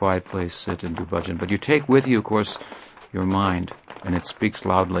go to a quiet place, sit and do bhajan. But you take with you, of course, your mind, and it speaks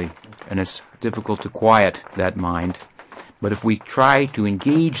loudly, and it's difficult to quiet that mind. But if we try to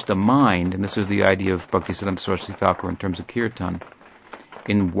engage the mind, and this is the idea of Bhaktisiddhanta Saraswati Thakura in terms of kirtan,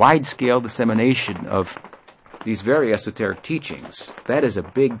 in wide-scale dissemination of these very esoteric teachings, that is a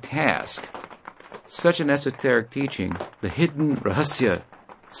big task. Such an esoteric teaching, the hidden rahasya,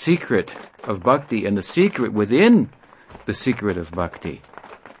 secret of bhakti, and the secret within the secret of bhakti,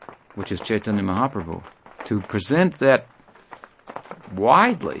 which is Chaitanya Mahaprabhu, to present that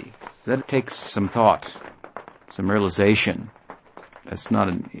widely, that takes some thought, some realization. That's not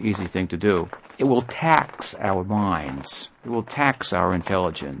an easy thing to do. It will tax our minds. It will tax our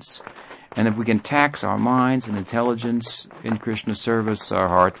intelligence. And if we can tax our minds and intelligence in Krishna's service, our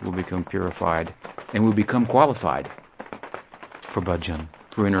heart will become purified and will become qualified for bhajan,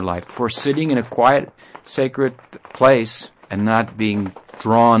 for inner life, for sitting in a quiet, sacred place and not being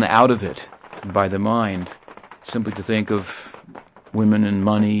drawn out of it by the mind, simply to think of women and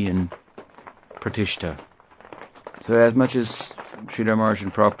money and pratishta. So as much as Sridhar Maharaj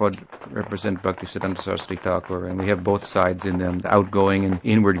and Prabhupada represent Bhaktisiddhanta Saraswati Thakura, and we have both sides in them, the outgoing and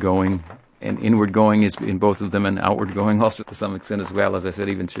inward going, and inward going is in both of them, and outward going also to some extent as well. As I said,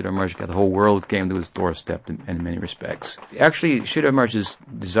 even Sridhar Maharaj, the whole world came to his doorstep in many respects. Actually, Sridhar Maharaj's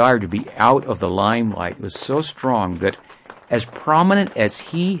desire to be out of the limelight was so strong that as prominent as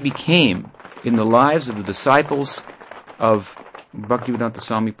he became in the lives of the disciples of Bhaktivedanta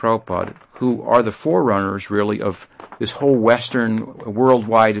Swami Prabhupada, who are the forerunners, really, of this whole Western,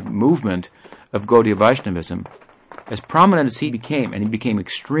 worldwide movement of Gaudiya Vaishnavism, as prominent as he became, and he became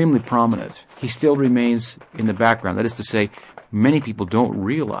extremely prominent, he still remains in the background. That is to say, many people don't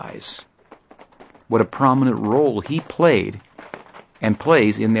realize what a prominent role he played and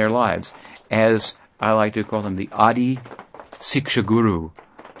plays in their lives as, I like to call him, the Adi Siksha Guru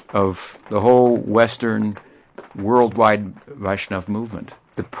of the whole Western worldwide Vaishnava movement.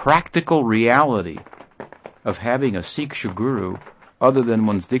 The practical reality of having a Siksha Guru other than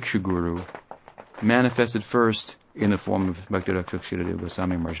one's Diksha Guru manifested first in the form of Bhaktisiddhanta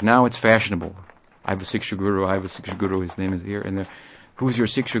Saraswati Maharaj. Now it's fashionable. I have a Siksha Guru, his name is here and there. Who's your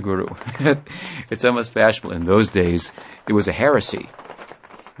Siksha Guru? It's almost fashionable. In those days, it was a heresy.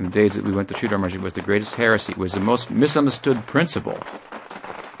 In the days that we went to Sridhar Maharaj, it was the greatest heresy. It was the most misunderstood principle.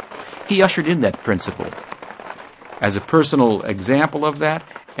 He ushered in that principle as a personal example of that,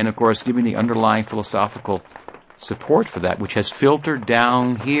 and of course giving the underlying philosophical support for that, which has filtered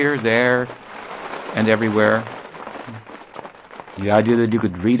down here, there, and everywhere. The idea that you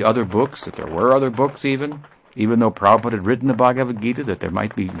could read other books, that there were other books even though Prabhupada had written the Bhagavad Gita, that there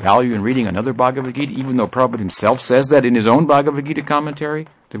might be value in reading another Bhagavad Gita, even though Prabhupada himself says that in his own Bhagavad Gita commentary,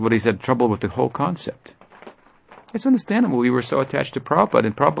 that what he's had trouble with the whole concept. It's understandable we were so attached to Prabhupada,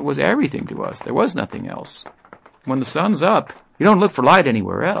 and Prabhupada was everything to us. There was nothing else. When the sun's up, you don't look for light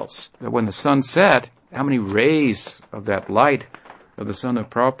anywhere else. But when the sun set, how many rays of that light of the sun of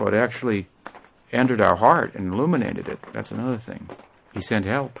Prabhupada actually entered our heart and illuminated it? That's another thing. He sent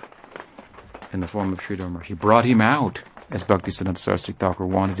help in the form of Sridhar Maharaj. He brought him out, as Bhaktisiddhanta Saraswati Thakura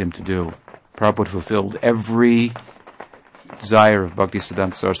wanted him to do. Prabhupada fulfilled every desire of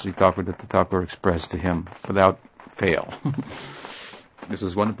Bhaktisiddhanta Saraswati Thakura that the Thakur expressed to him, without fail. This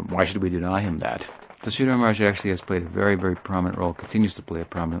was one of them. Why should we deny him that? So Sridhar Maharaj actually has played a very, very prominent role, continues to play a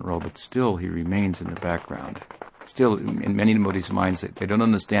prominent role, but still he remains in the background. Still, in many devotees' minds, they don't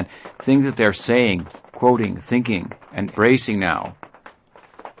understand things that they're saying, quoting, thinking, and embracing now.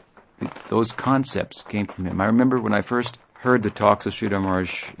 Those concepts came from him. I remember when I first heard the talks of Sridhar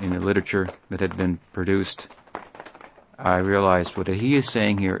Maharaj in the literature that had been produced, I realized what he is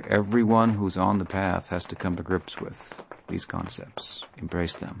saying here, everyone who's on the path has to come to grips with these concepts,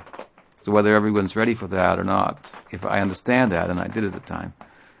 embrace them. So whether everyone's ready for that or not, if I understand that, and I did at the time,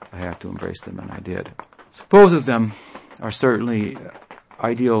 I have to embrace them, and I did. So both of them are certainly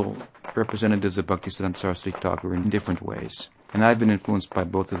ideal representatives of Bhaktisiddhanta Saraswati Thakura in different ways. And I've been influenced by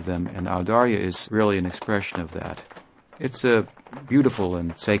both of them, and Audarya is really an expression of that. It's a beautiful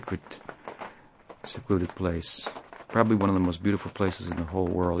and sacred, secluded place. Probably one of the most beautiful places in the whole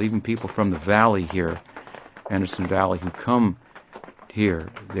world. Even people from the valley here, Anderson Valley, who come here,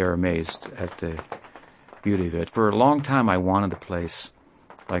 they're amazed at the beauty of it. For a long time I wanted a place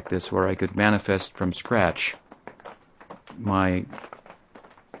like this where I could manifest from scratch my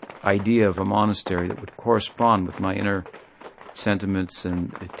idea of a monastery that would correspond with my inner sentiments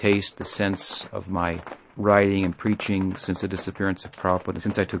and the taste, the sense of my writing and preaching since the disappearance of Prabhupada,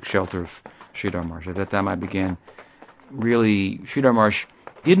 since I took shelter of Sridhar Maharaj. At that time I began really, Sridhar Maharaj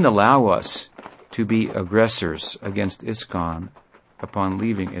didn't allow us to be aggressors against ISKCON upon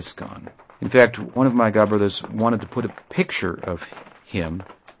leaving ISKCON. In fact, one of my godbrothers wanted to put a picture of him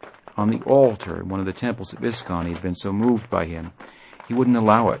on the altar in one of the temples of ISKCON. He had been so moved by him. He wouldn't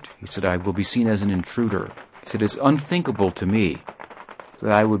allow it. He said, I will be seen as an intruder. He said, it's unthinkable to me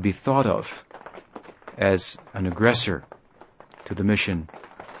that I would be thought of as an aggressor to the mission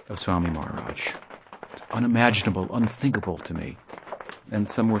of Swami Maharaj. It's unimaginable, unthinkable to me. And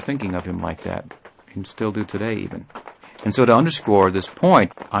some were thinking of him like that, and still do today even. And so to underscore this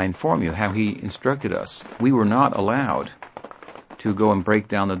point, I inform you how he instructed us. We were not allowed to go and break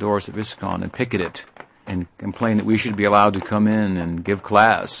down the doors of ISKCON and picket it and complain that we should be allowed to come in and give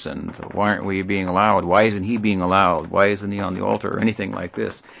class, and why aren't we being allowed? Why isn't he being allowed? Why isn't he on the altar? Or anything like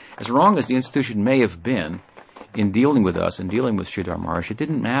this. As wrong as the institution may have been in dealing with us and dealing with Sridhar Maharaj, it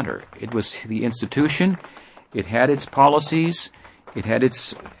didn't matter. It was the institution. It had its policies. It had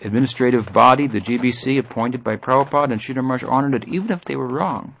its administrative body, the GBC, appointed by Prabhupada, and Sridhar Maharaj honored it, even if they were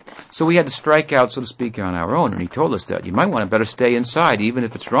wrong. So we had to strike out, so to speak, on our own, and he told us that. You might want to better stay inside, even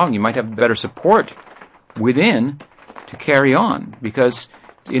if it's wrong. You might have better support within to carry on, because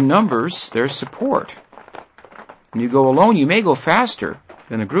in numbers, there's support. When you go alone, you may go faster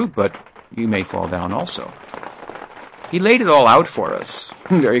than a group, but you may fall down also. He laid it all out for us,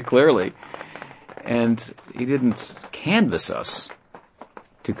 very clearly, and he didn't canvass us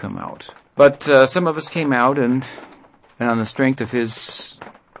to come out. But some of us came out, and on the strength of his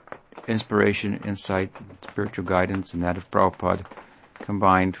inspiration, insight, spiritual guidance, and that of Prabhupada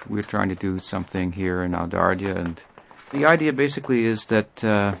combined, we're trying to do something here in Audarya. And the idea basically is that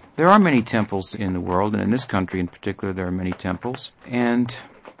there are many temples in the world, and in this country in particular there are many temples, and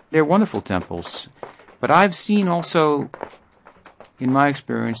they're wonderful temples. But I've seen also, in my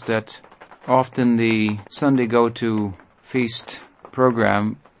experience, that often the Sunday go-to feast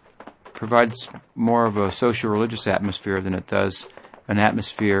program provides more of a social-religious atmosphere than it does an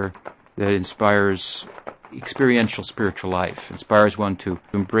atmosphere that inspires experiential spiritual life, inspires one to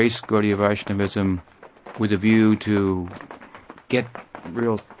embrace Gaudiya Vaishnavism with a view to get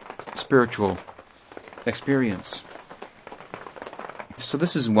real spiritual experience. So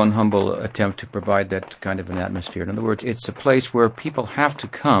this is one humble attempt to provide that kind of an atmosphere. In other words, it's a place where people have to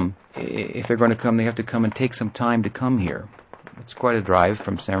come. If they're going to come, they have to come and take some time to come here. It's quite a drive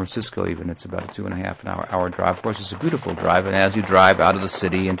from San Francisco even. It's about a 2.5 hour drive. Of course, it's a beautiful drive, and as you drive out of the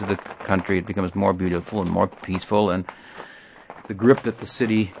city into the country, it becomes more beautiful and more peaceful, and the grip that the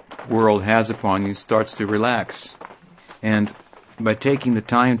city world has upon you starts to relax. And by taking the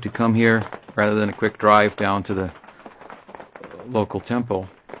time to come here, rather than a quick drive down to the local temple,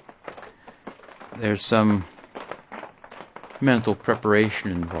 there's some mental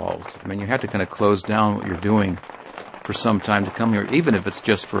preparation involved. I mean, you have to kind of close down what you're doing for some time to come here, even if it's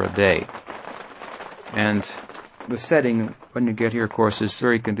just for a day. And the setting, when you get here, of course, is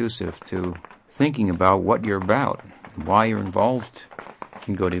very conducive to thinking about what you're about, why you're involved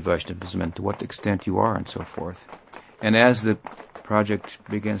in Gaudiya Vaishnavism, and to what extent you are, and so forth. And as the project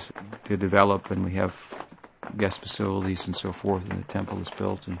begins to develop, and we have guest facilities and so forth, and the temple is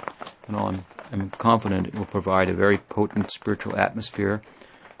built, and all, I'm confident it will provide a very potent spiritual atmosphere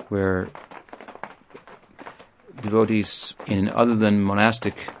where devotees in other than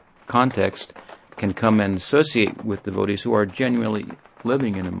monastic context can come and associate with devotees who are genuinely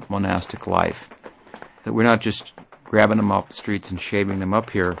living in a monastic life. That we're not just grabbing them off the streets and shaving them up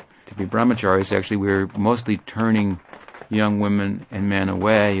here to be brahmacharis. Actually, we're mostly turning young women and men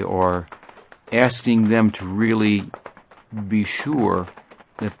away, or asking them to really be sure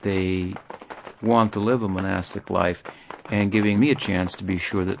that they want to live a monastic life, and giving me a chance to be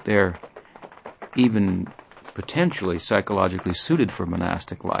sure that they're even potentially psychologically suited for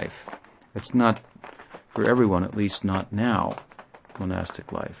monastic life. It's not for everyone, at least not now,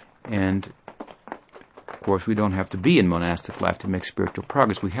 monastic life. And of course, we don't have to be in monastic life to make spiritual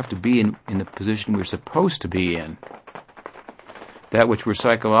progress. We have to be in the position we're supposed to be in. That which we're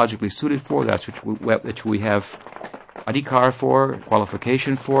psychologically suited for, that's which we have adhikar for,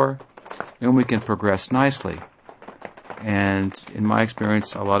 qualification for, and we can progress nicely. And in my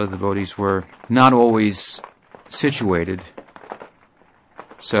experience, a lot of devotees were not always situated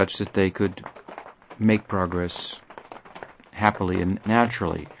such that they could make progress happily and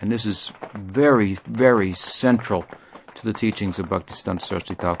naturally. And this is very, very central to the teachings of Bhaktisiddhanta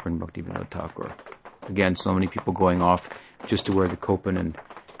Saraswati Thakura and Bhaktisiddhanta Thakura. Again, so many people going off just to wear the kopan in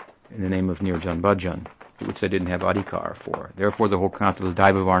the name of Nirjan Bhajan, which they didn't have adhikar for. Therefore, the whole concept of the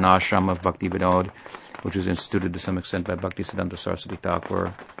Daiva Varnashram of Bhakti Vinod, which was instituted to some extent by Bhaktisiddhanta Saraswati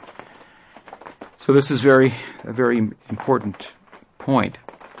Thakura. So this is a very important point.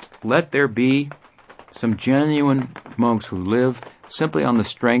 Let there be some genuine monks who live simply on the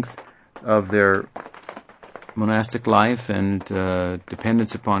strength of their monastic life and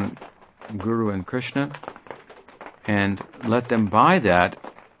dependence upon Guru and Krishna, and let them by that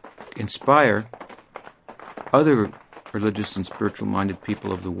inspire other religious and spiritual-minded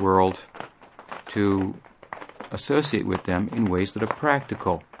people of the world to associate with them in ways that are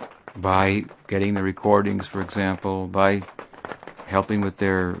practical, by getting the recordings, for example, by helping with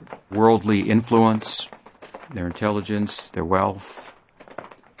their worldly influence, their intelligence, their wealth,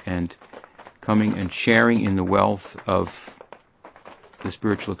 and coming and sharing in the wealth of the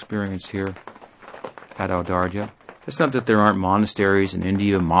spiritual experience here at Audarya. It's not that there aren't monasteries in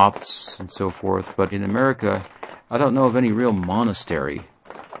India, moths, and so forth, but in America, I don't know of any real monastery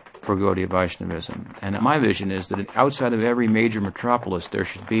for Gaudiya Vaishnavism. And my vision is that outside of every major metropolis, there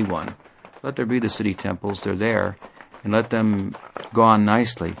should be one. Let there be the city temples, they're there, and let them go on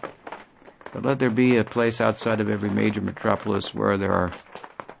nicely. But let there be a place outside of every major metropolis where there are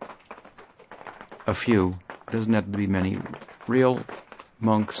a few, it doesn't have to be many, real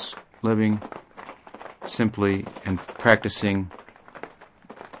monks living simply and practicing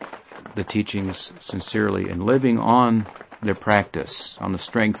the teachings sincerely and living on their practice, on the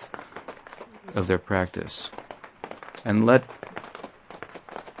strength of their practice. And let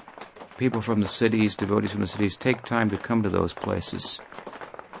people from the cities, devotees from the cities, take time to come to those places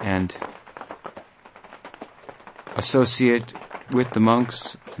and associate with the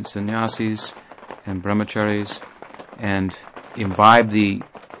monks and sannyasis and brahmacharis and imbibe the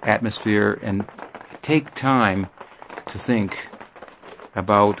atmosphere and take time to think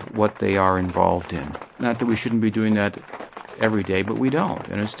about what they are involved in. Not that we shouldn't be doing that every day, but we don't.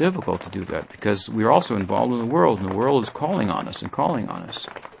 And it's difficult to do that because we're also involved in the world, and the world is calling on us and calling on us.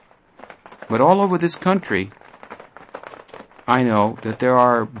 But all over this country, I know that there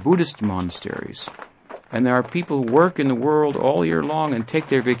are Buddhist monasteries, and there are people who work in the world all year long and take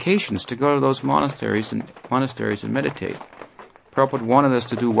their vacations to go to those monasteries and meditate. Prabhupada wanted us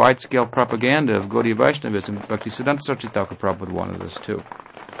to do wide-scale propaganda of Gaudiya Vaishnavism. Bhaktisiddhanta Saraswati Thakura Prabhupada wanted us to.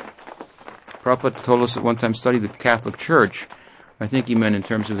 Prabhupada told us at one time, study the Catholic Church. I think he meant in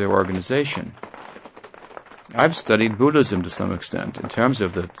terms of their organization. I've studied Buddhism to some extent in terms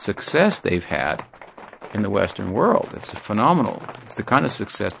of the success they've had in the Western world. It's phenomenal. It's the kind of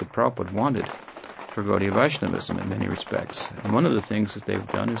success that Prabhupada wanted for Gaudiya Vaishnavism in many respects. And one of the things that they've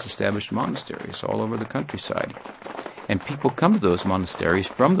done is establish monasteries all over the countryside. And people come to those monasteries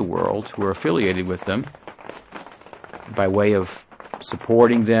from the world who are affiliated with them by way of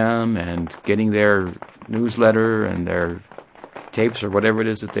supporting them and getting their newsletter and their tapes or whatever it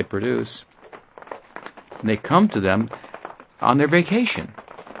is that they produce. And they come to them on their vacation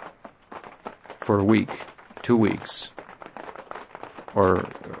for a week, 2 weeks, or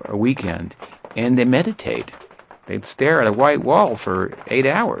a weekend, and they meditate. They'd stare at a white wall for 8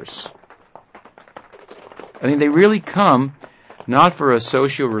 hours. I mean, they really come not for a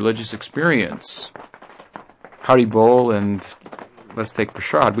socio-religious experience. Hari Bol and let's take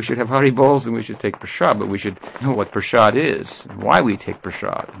prasad. We should have Hari Bols and we should take prasad, but we should know what prasad is, and why we take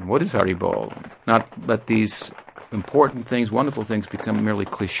prasad, and what is Hari Bol. Not let these important things, wonderful things, become merely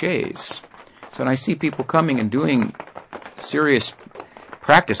cliches. So when I see people coming and doing serious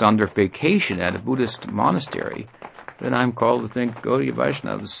practice on their vacation at a Buddhist monastery, then I'm called to think Gaudiya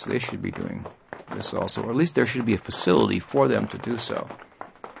Vaishnavas, they should be doing this also, or at least there should be a facility for them to do so.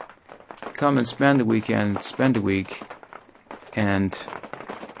 Come and spend a weekend, spend a week, and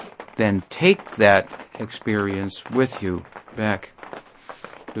then take that experience with you back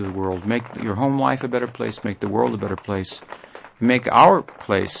to the world. Make your home life a better place, make the world a better place, make our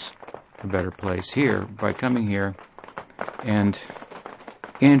place a better place here by coming here and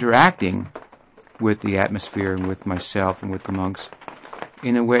interacting with the atmosphere and with myself and with the monks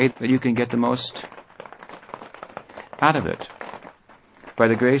in a way that you can get the most out of it. By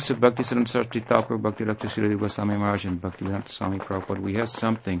the grace of Bhaktisiddhanta Saraswati Thakura, Bhakti-Dr. Srila Goswami Maharaj, and Bhaktivedanta Swami Prabhupada, we have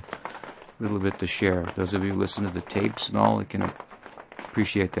something, a little bit to share. Those of you who listen to the tapes and all, you can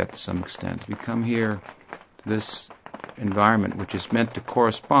appreciate that to some extent. We come here to this environment, which is meant to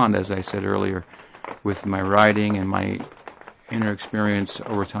correspond, as I said earlier, with my writing and my inner experience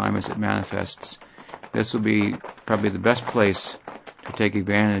over time as it manifests. This will be probably the best place to take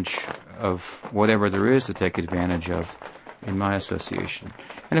advantage of whatever there is to take advantage of in my association.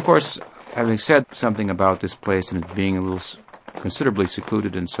 And of course, having said something about this place and it being a little considerably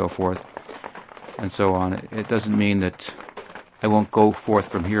secluded and so forth and so on, it doesn't mean that I won't go forth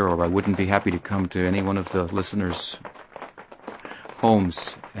from here, or I wouldn't be happy to come to any one of the listeners'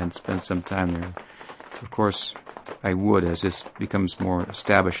 homes and spend some time there. Of course, I would, as this becomes more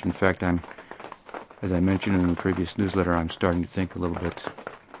established. In fact, as I mentioned in the previous newsletter, I'm starting to think a little bit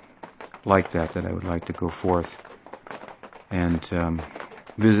like that I would like to go forth and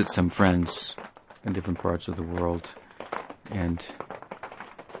visit some friends in different parts of the world and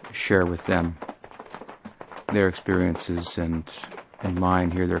share with them their experiences and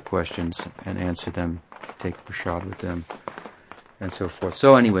mine, hear their questions and answer them, take prasad with them, and so forth.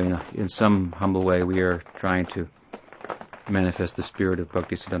 So anyway, in some humble way, we are trying to manifest the spirit of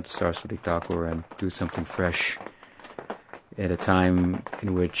Bhaktisiddhanta Saraswati Thakura and do something fresh at a time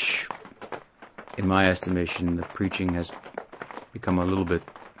in which, in my estimation, the preaching has become a little bit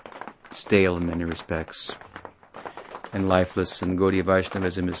stale in many respects and lifeless, and Gaudiya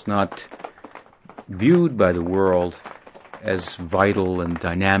Vaishnavism is not viewed by the world as vital and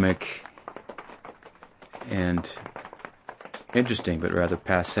dynamic and interesting, but rather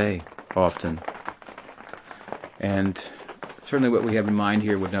passé often. And certainly what we have in mind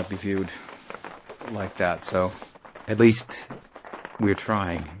here would not be viewed like that. So at least we're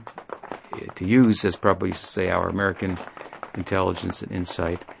trying to use, as Prabhupada used to say, our American intelligence and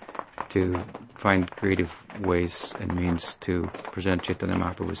insight to find creative ways and means to present Chaitanya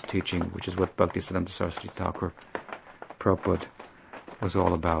Mahaprabhu's teaching, which is what Bhaktisiddhanta Saraswati Thakura Prabhupada was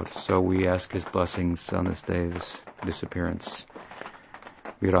all about. So we ask his blessings on this day of his disappearance,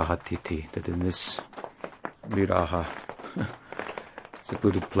 Viraha Titi, that in this Viraha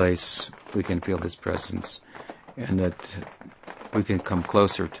secluded place we can feel his presence, and that we can come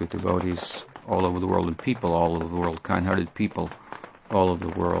closer to devotees all over the world, and people all over the world, kind-hearted people all over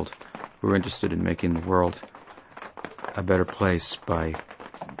the world, who are interested in making the world a better place by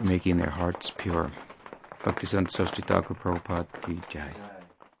making their hearts pure. Bhaktisiddhanta Saraswati Thakura Prabhupada Ki Jai.